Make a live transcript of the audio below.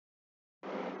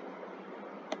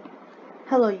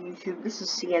Hello YouTube, this is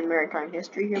CN Maritime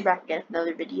History here back again with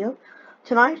another video.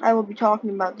 Tonight I will be talking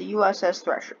about the USS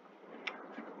Thresher.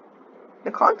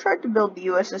 The contract to build the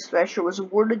USS Thresher was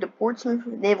awarded to Portsmouth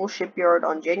Naval Shipyard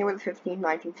on January 15,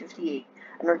 1958,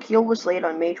 and her keel was laid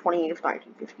on May 28,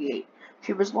 1958.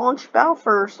 She was launched bow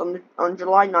first on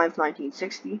July 9,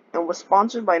 1960, and was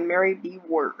sponsored by Mary B.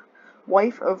 Warder,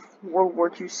 wife of World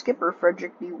War II skipper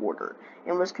Frederick B. Warder,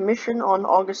 and was commissioned on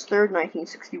August 3,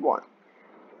 1961.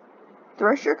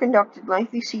 Thresher conducted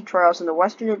lengthy sea trials in the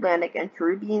Western Atlantic and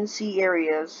Caribbean Sea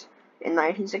areas in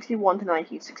 1961 to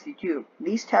 1962.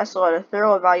 These tests allowed a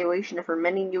thorough evaluation of her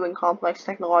many new and complex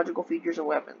technological features and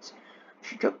weapons.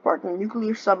 She took part in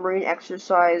nuclear submarine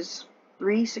exercise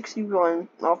 361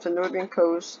 off the northern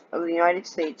coast of the United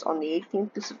States on the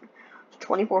 18th to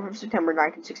 24th of September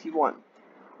 1961.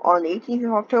 On the 18th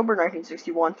of October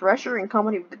 1961, Thresher, in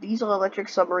company with the diesel-electric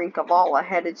submarine Cavala,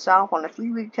 headed south on a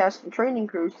 3-week test and training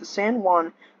cruise to San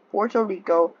Juan, Puerto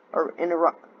Rico,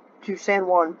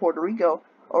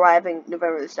 arriving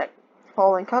November the 2nd.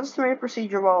 Following customary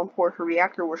procedure while in port, her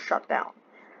reactor was shut down.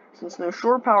 Since no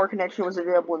shore power connection was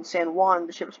available in San Juan,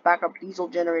 the ship's backup diesel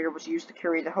generator was used to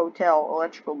carry the hotel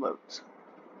electrical loads.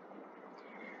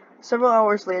 Several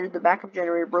hours later, the backup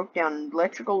generator broke down and the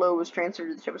electrical load was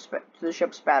transferred to the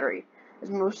ship's battery.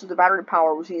 As most of the battery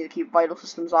power was needed to keep vital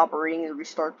systems operating and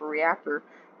restart the reactor,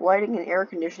 lighting and air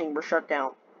conditioning were shut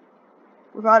down.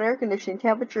 Without air conditioning,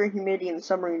 temperature and humidity in the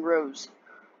submarine rose,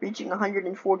 reaching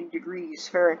 140 degrees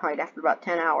Fahrenheit after about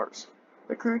 10 hours.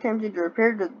 The crew attempted to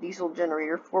repair the diesel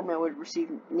generator. 4 men would receive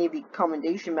Navy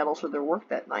commendation medals for their work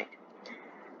that night.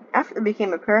 After it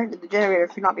became apparent that the generator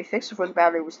could not be fixed before the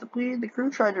battery was depleted, the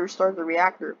crew tried to restart the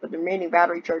reactor, but the remaining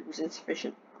battery charge was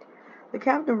insufficient. The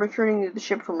captain returning to the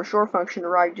ship from a shore function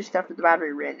arrived just after the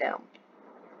battery ran down.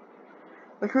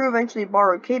 The crew eventually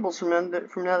borrowed cables from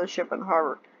another ship in the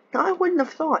harbor. Now, I wouldn't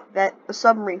have thought that a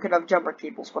submarine could have jumper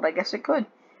cables, but I guess it could.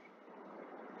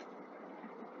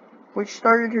 Which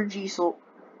started her diesels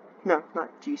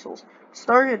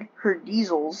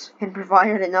and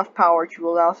provided enough power to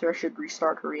allow Thresher to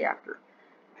restart her reactor.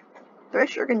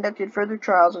 Thresher conducted further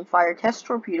trials and fired test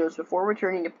torpedoes before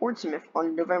returning to Portsmouth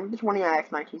on November 29,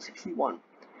 1961.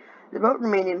 The boat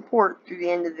remained in port through the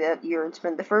end of that year and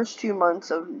spent the first 2 months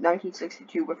of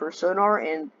 1962 with her sonar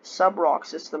and sub-rock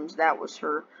systems. That was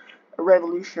her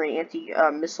revolutionary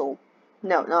anti-missile.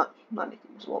 No, not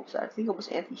anti-missile. I think it was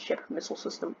anti-ship missile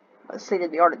system. State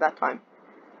of the art at that time.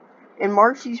 In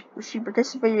March, she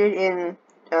participated in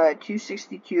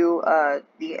 262.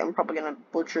 I'm probably gonna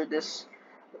butcher this.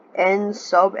 N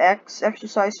sub X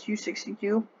exercise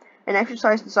 262, an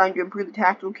exercise designed to improve the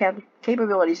tactical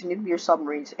capabilities of nuclear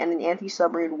submarines and in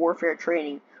anti-submarine warfare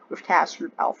training with Task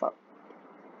Group Alpha.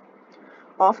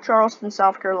 Off Charleston,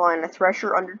 South Carolina,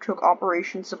 Thresher undertook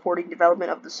operations supporting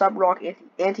development of the sub-rock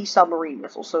anti-submarine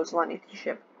missile, so it's not an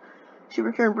anti-ship. She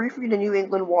returned briefly to New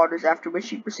England waters, after which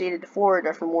she proceeded to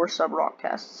Florida for more sub-rock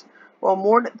tests. While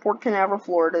moored at Port Canaveral,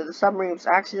 Florida, the submarine was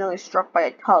accidentally struck by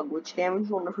a tug, which damaged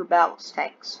one of her ballast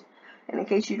tanks. And in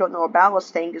case you don't know, a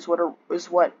ballast tank is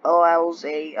what allows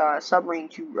a submarine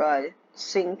to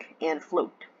sink and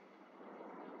float.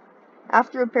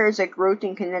 After repairs at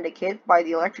Groton, Connecticut, by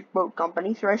the Electric Boat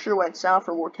Company, Thresher went south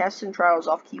for more tests and trials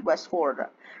off Key West, Florida,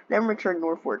 then returned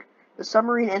northward. The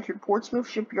submarine entered Portsmouth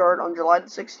Shipyard on July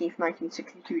 16,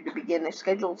 1962, to begin a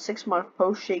scheduled 6-month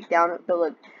post-shakedown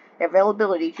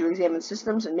availability to examine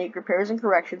systems and make repairs and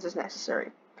corrections as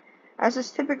necessary. As is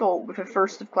typical with a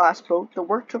first-of-class boat, the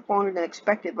work took longer than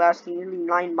expected, lasting nearly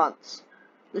 9 months.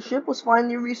 The ship was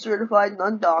finally recertified and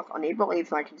undocked on April 8,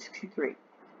 1963.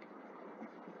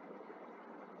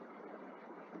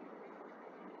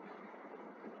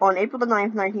 On April 9,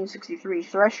 1963,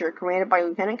 Thresher, commanded by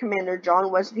Lieutenant Commander John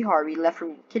Wesley Harvey, left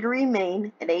from Kittery,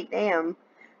 Maine at 8 a.m.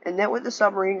 and met with the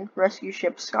submarine rescue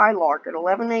ship Skylark at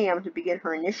 11 a.m. to begin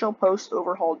her initial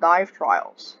post-overhaul dive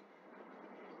trials.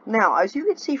 Now, as you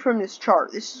can see from this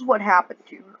chart, this is what happened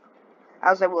to her,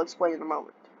 as I will explain in a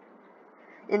moment.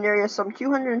 In an area some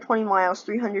 220 miles,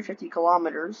 350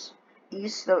 kilometers,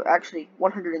 east of,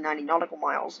 190 nautical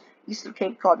miles, east of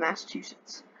Cape Cod,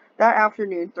 Massachusetts. That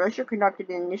afternoon, Thresher conducted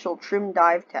an initial trim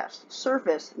dive test,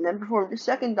 surfaced, and then performed a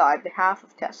second dive to half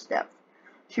of test depth.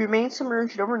 She remained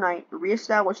submerged overnight, but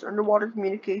re-established underwater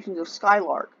communications with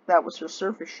Skylark, that was her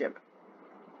surface ship,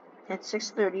 at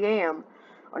 6:30 a.m.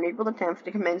 on April 10th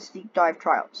to commence deep dive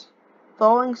trials.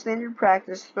 Following standard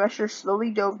practice, Thresher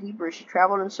slowly dove deeper as she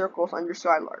traveled in circles under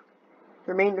Skylark.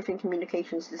 Remained within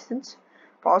communications distance,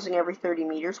 pausing every 30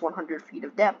 meters, 100 feet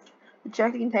of depth, to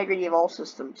check the integrity of all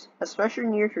systems. As Thresher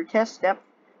neared her test depth,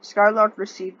 Skylark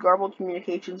received garbled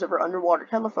communications over underwater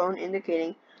telephone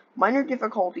indicating minor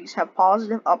difficulties have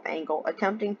positive up angle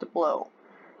attempting to blow,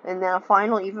 and then a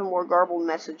final even more garbled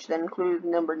message that included the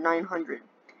number 900.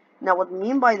 Now what I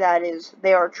mean by that is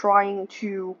they are trying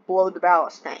to blow the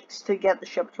ballast tanks to get the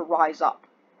ship to rise up.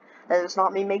 That does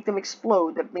not mean make them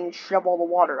explode, that means shove all the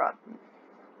water up.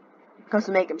 Because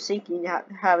to make them sink, you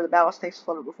have the ballast tanks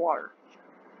flooded with water.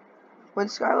 When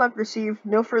Skylark received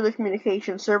no further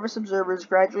communication, service observers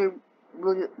gradually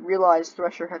realized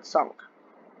Thresher had sunk.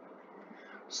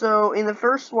 So, in the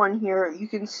first one here, you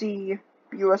can see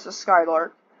USS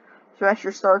Skylark.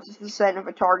 Thresher starts its descent with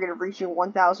a target of reaching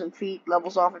 1,000 feet,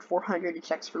 levels off at 400 and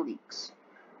checks for leaks.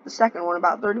 The second one,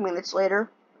 about 30 minutes later,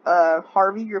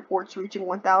 Harvey reports reaching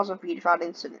 1,000 feet without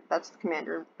incident. That's the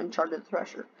commander in charge of the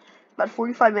Thresher. About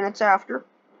 45 minutes after,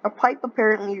 a pipe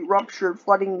apparently ruptured,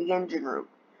 flooding the engine room.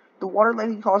 The water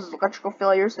likely causes electrical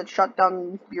failures that shut down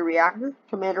the nuclear reactor.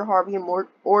 Commander Harvey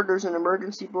orders an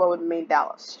emergency blow of the main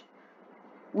ballast.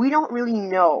 We don't really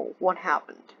know what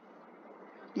happened.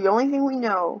 The only thing we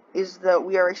know is that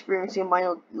we are experiencing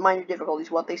minor difficulties,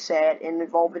 what they said, and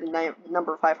involving the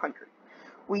number 500.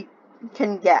 We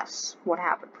can guess what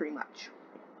happened, pretty much.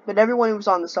 But everyone who was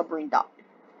on the submarine died.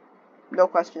 No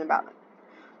question about it.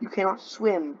 You cannot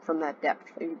swim from that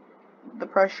depth. The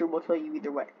pressure will kill you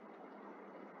either way.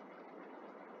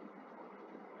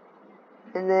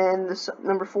 And then the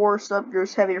number 4 sub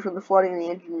grows heavier from the flooding and the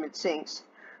engine room sinks.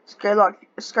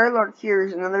 Skylark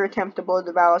hears another attempt to blow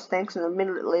the ballast tanks, and a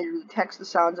minute later detects the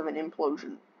sounds of an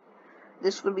implosion.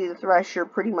 This would be the Thresher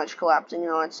pretty much collapsing in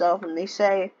on itself, and they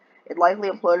say it likely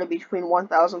imploded between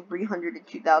 1,300 and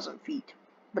 2,000 feet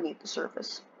beneath the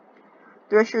surface.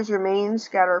 Thresher's remains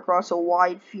scatter across a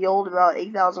wide field about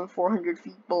 8,400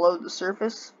 feet below the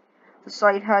surface. The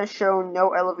site has shown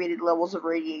no elevated levels of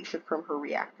radiation from her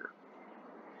reactor.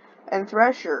 And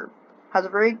Thresher has a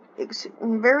very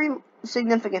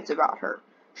significance about her.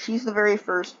 She's the very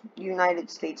first United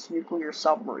States nuclear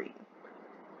submarine.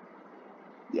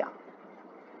 Yeah.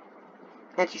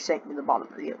 And she sank to the bottom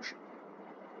of the ocean.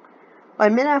 By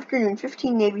mid-afternoon,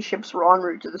 15 Navy ships were en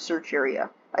route to the search area.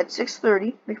 At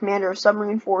 6:30, the commander of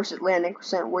Submarine Force Atlantic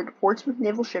sent word to Portsmouth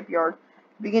Naval Shipyard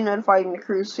to begin notifying the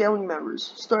crew's family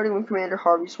members, starting with Commander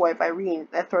Harvey's wife Irene,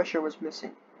 that Thresher was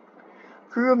missing.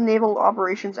 Crew of Naval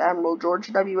Operations Admiral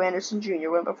George W. Anderson, Jr.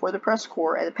 went before the press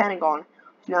corps at the Pentagon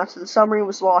to announce that the submarine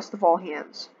was lost to all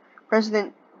hands.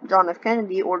 President John F.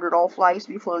 Kennedy ordered all flights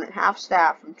to be flown at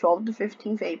half-staff from 12 to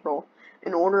 15th April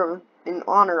in honor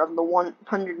of the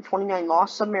 129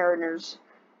 lost submariners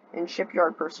and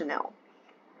shipyard personnel.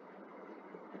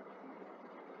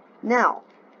 Now,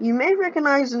 you may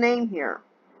recognize the name here.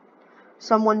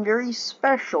 Someone very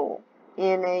special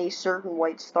in a certain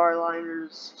White Star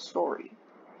Liner's story.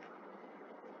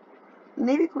 The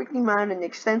Navy quickly mounted an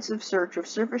extensive search of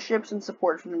surface ships and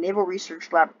support from the Naval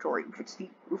Research Laboratory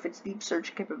with its deep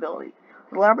search capability.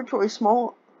 The laboratory's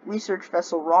small research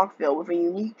vessel Rockville, with a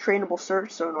unique trainable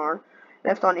search sonar,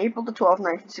 left on April 12,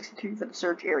 1963 for the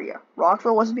search area.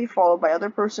 Rockville was to be followed by other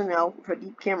personnel with a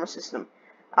deep camera system.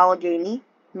 Allegheny,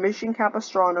 Mission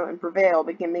Capistrano, and Prevail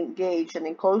became engaged in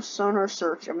a close sonar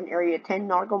search of an area 10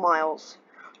 nautical miles,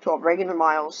 12 regular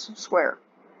miles square.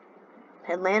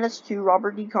 Atlantis II,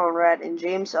 Robert D. Conrad, and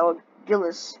James L.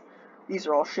 Gillis, these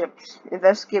are all ships,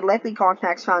 investigated likely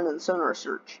contacts found in the sonar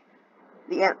search.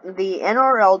 The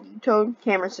NRL Deep-Tone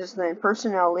camera system and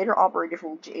personnel later operated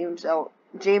from James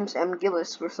M.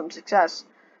 Gillis with some success.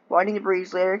 Whiting debris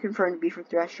is later confirmed to be from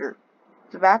Thresher.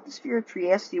 The bathysphere of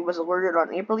Trieste was alerted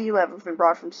on April 11th and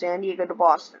brought from San Diego to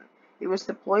Boston. It was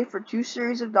deployed for 2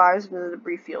 series of dives into the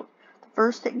debris field, the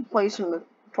first taking place from the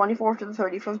 24th to the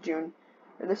 30th of June,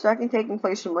 and the second taking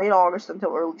place from late August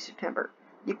until early September.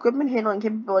 The equipment handling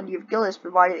capability of Gillis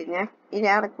provided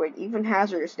inadequate, even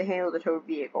hazardous, to handle the towed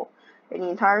vehicle, and the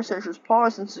entire search was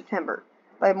paused in September.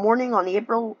 By morning on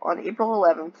April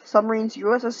 11th, submarines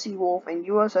USS Seawolf and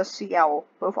USS Sea Owl,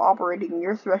 both operating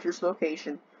near Thresher's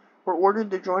location, were ordered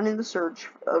to join in the search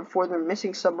for the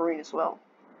missing submarine as well.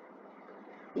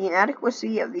 The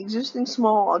inadequacy of the existing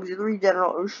small auxiliary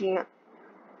general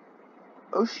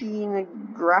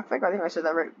oceanographic, I think I said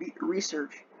that right,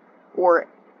 research, or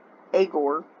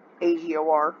AGOR,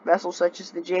 vessels such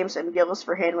as the James M. Gillis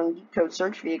for handling deep-towed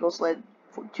search vehicles led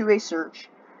to a search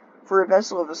for a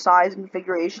vessel of the size and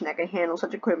configuration that can handle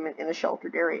such equipment in a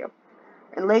sheltered area.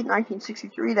 In late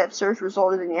 1963, that search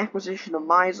resulted in the acquisition of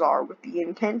Mizar with the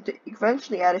intent to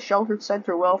eventually add a sheltered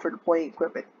center well for deploying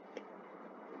equipment.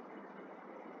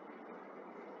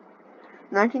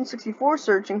 The 1964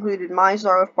 search included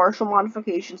Mizar with partial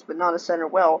modifications but not a center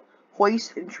well,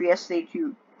 hoist, and Trieste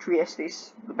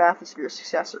Trieste's the bathysphere's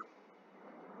successor.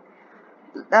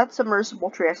 That submersible,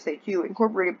 Trieste 2,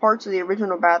 incorporated parts of the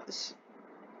original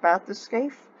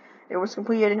bathyscaphe. It was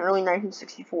completed in early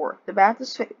 1964. The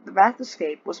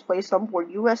bathyscaphe was placed on board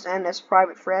USNS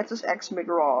Private Francis X.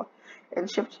 McGraw and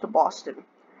shipped to Boston.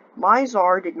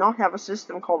 Mizar did not have a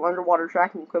system called underwater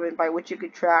tracking equipment by which it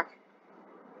could track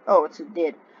its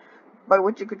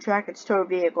tow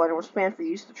vehicle, and it was planned for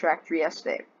use to track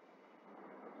Trieste.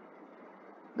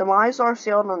 The Mizar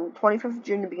sailed on the 25th of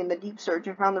June to begin the deep search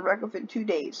and found the wreck within 2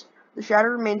 days. The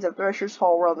shattered remains of Thresher's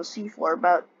hull were on the seafloor,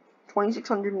 about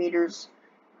 2,600 meters,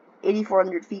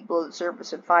 8,400 feet below the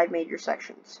surface, in 5 major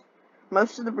sections.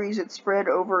 Most of the debris had spread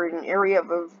over an area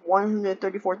of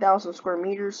 134,000 square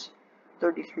meters,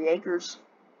 33 acres.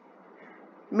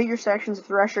 Major sections of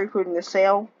Thresher, including the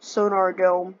sail, sonar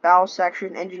dome, bow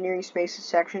section, engineering spaces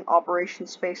section,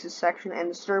 operations spaces section,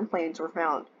 and the stern planes, were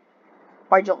found.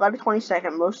 By July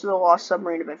 22nd, most of the lost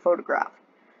submarine had been photographed.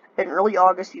 In early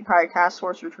August, the entire task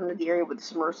force returned to the area with the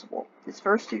submersible. Its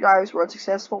first 2 dives were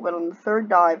unsuccessful, but on the 3rd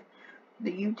dive,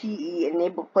 the UTE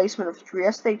enabled placement of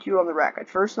Trieste 2 on the wreck, at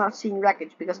first not seeing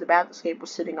wreckage because the bathyscaphe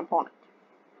was sitting upon it.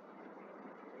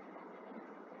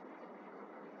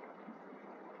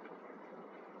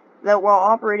 That while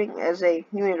operating as a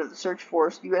unit of the search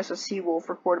force, the USS Seawolf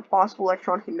recorded possible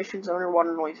electronic emissions and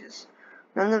underwater noises.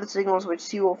 None of the signals which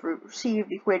Seawolf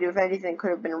received equated with anything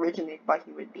could have been originated by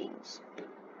human beings.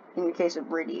 In the case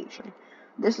of radiation.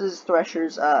 This is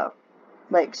Thresher's,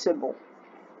 symbol.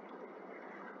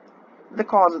 The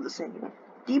cause of the sinking.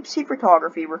 Deep-sea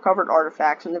photography, recovered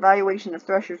artifacts, and evaluation of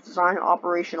Thresher's design and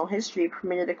operational history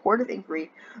permitted a court of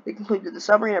inquiry that concluded the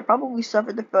submarine had probably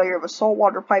suffered the failure of a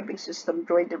saltwater piping system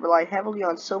joint that relied heavily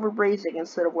on silver brazing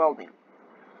instead of welding.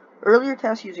 Earlier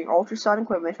tests using ultrasound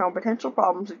equipment found potential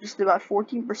problems with just about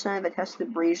 14% of the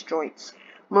tested brazed joints,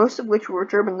 most of which were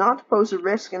determined not to pose a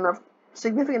risk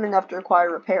significant enough to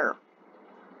require repair.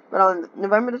 But on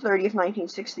November 30th,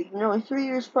 1960, nearly 3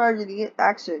 years prior to the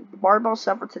accident, the barbell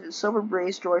suffered such a silver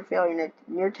brazed joint failure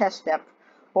near test depth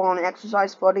while on an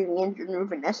exercise flooding the engine room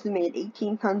with an estimated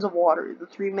 18 tons of water in the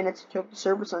 3 minutes it took to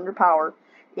service under power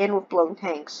and with blown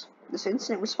tanks. This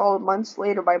incident was followed months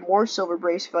later by more silver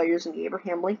brace failures in the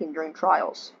Abraham Lincoln during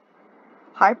trials.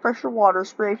 High-pressure water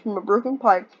sprayed from a broken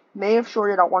pipe may have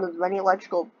shorted out one of the many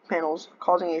electrical panels,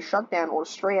 causing a shutdown or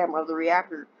SRAM of the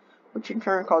reactor, which in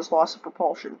turn caused loss of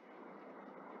propulsion.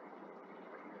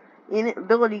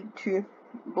 Inability to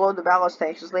blow the ballast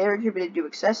tanks was later attributed to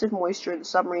excessive moisture in the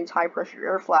submarine's high-pressure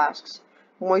air flasks,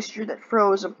 moisture that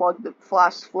froze and plugged the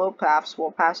flask's flow paths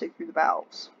while passing through the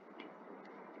valves.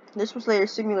 This was later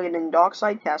simulated in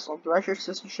dockside tests on Thresher's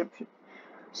sister sub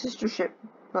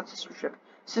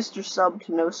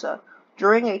Canossa.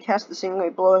 During a test to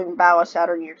simulate blowing ballast at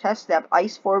or near test depth,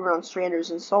 ice formed on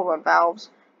stranders installed on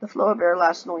valves. The flow of air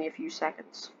lasted only a few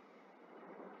seconds.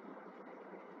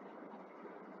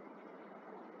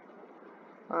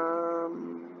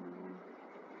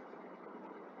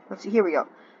 Let's see, here we go.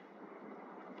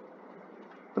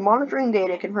 The monitoring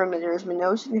data confirmed that there has been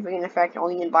no significant effect on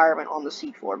the environment on the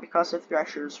seafloor because of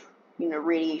Thresher's,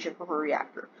 radiation from her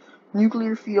reactor.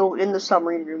 Nuclear fuel in the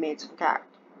submarine remains intact.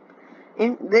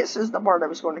 This is the part I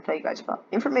was going to tell you guys about.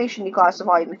 Information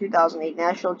declassified in the 2008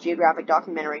 National Geographic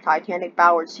documentary Titanic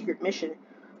Boward's Secret Mission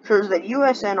shows that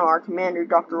USNR Commander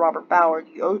Dr. Robert Boward,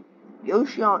 the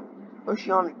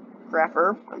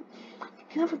oceanographer, I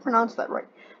can never pronounce that right,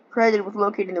 credited with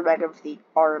locating the wreck of the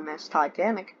RMS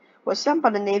Titanic, was sent by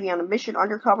the Navy on a mission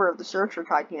under cover of the search for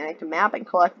Titanic to map and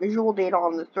collect visual data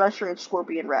on the Thresher and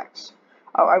Scorpion wrecks.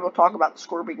 I will talk about the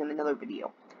Scorpion in another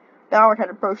video. Boward had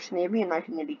approached the Navy in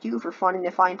 1982 for funding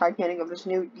to find Titanic of his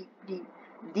new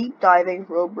deep-diving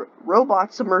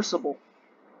robot submersible.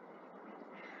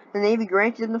 The Navy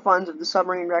granted him the funds if the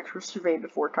submarine wrecks were surveyed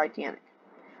before Titanic.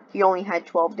 He only had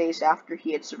 12 days after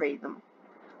he had surveyed them,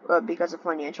 because of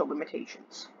financial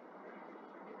limitations.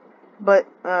 But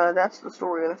that's the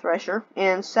story of the Thresher,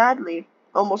 and sadly,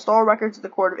 almost all records of the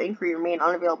Court of Inquiry remain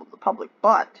unavailable to the public.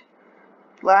 But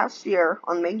last year,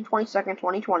 on May 22nd,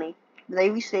 2020, the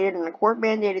Navy stated in a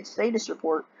court-mandated status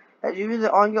report that due to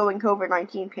the ongoing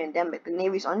COVID-19 pandemic, the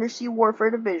Navy's Undersea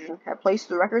Warfare Division had placed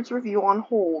the records review on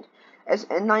hold as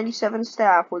N97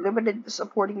 staff were limited to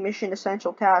supporting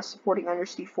mission-essential tasks supporting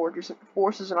undersea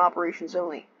forces and operations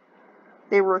only.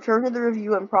 They will return to the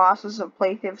review and process of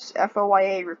plaintiff's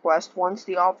FOIA request once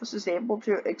the office is able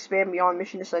to expand beyond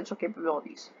mission-essential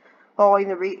capabilities. Following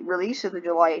the release of the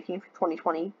July 18,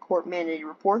 2020 court-mandated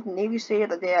report, the Navy stated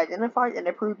that they identified and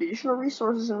approved additional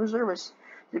resources and reservists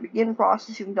to begin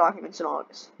processing documents in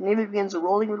August. The Navy begins a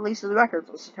rolling release of the records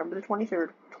on September 23,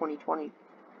 2020.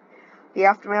 The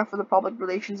aftermath of the public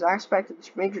relations aspect of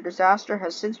this major disaster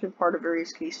has since been part of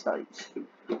various case studies.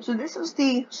 So this is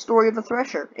the story of the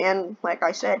Thresher, and like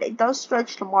I said, it does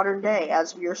stretch to modern day,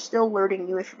 as we are still learning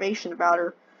new information about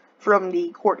her from the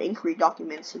court inquiry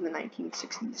documents in the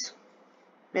 1960s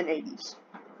and 80s,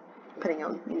 depending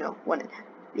on, when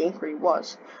the inquiry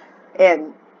was,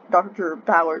 and Dr.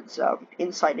 Ballard's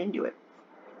insight into it.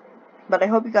 But I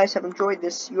hope you guys have enjoyed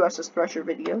this USS Thresher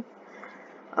video.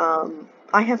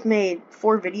 I have made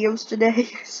 4 videos today,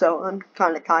 so I'm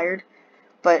kind of tired.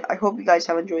 But I hope you guys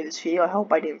have enjoyed this video. I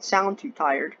hope I didn't sound too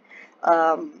tired.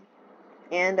 And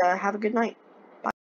have a good night.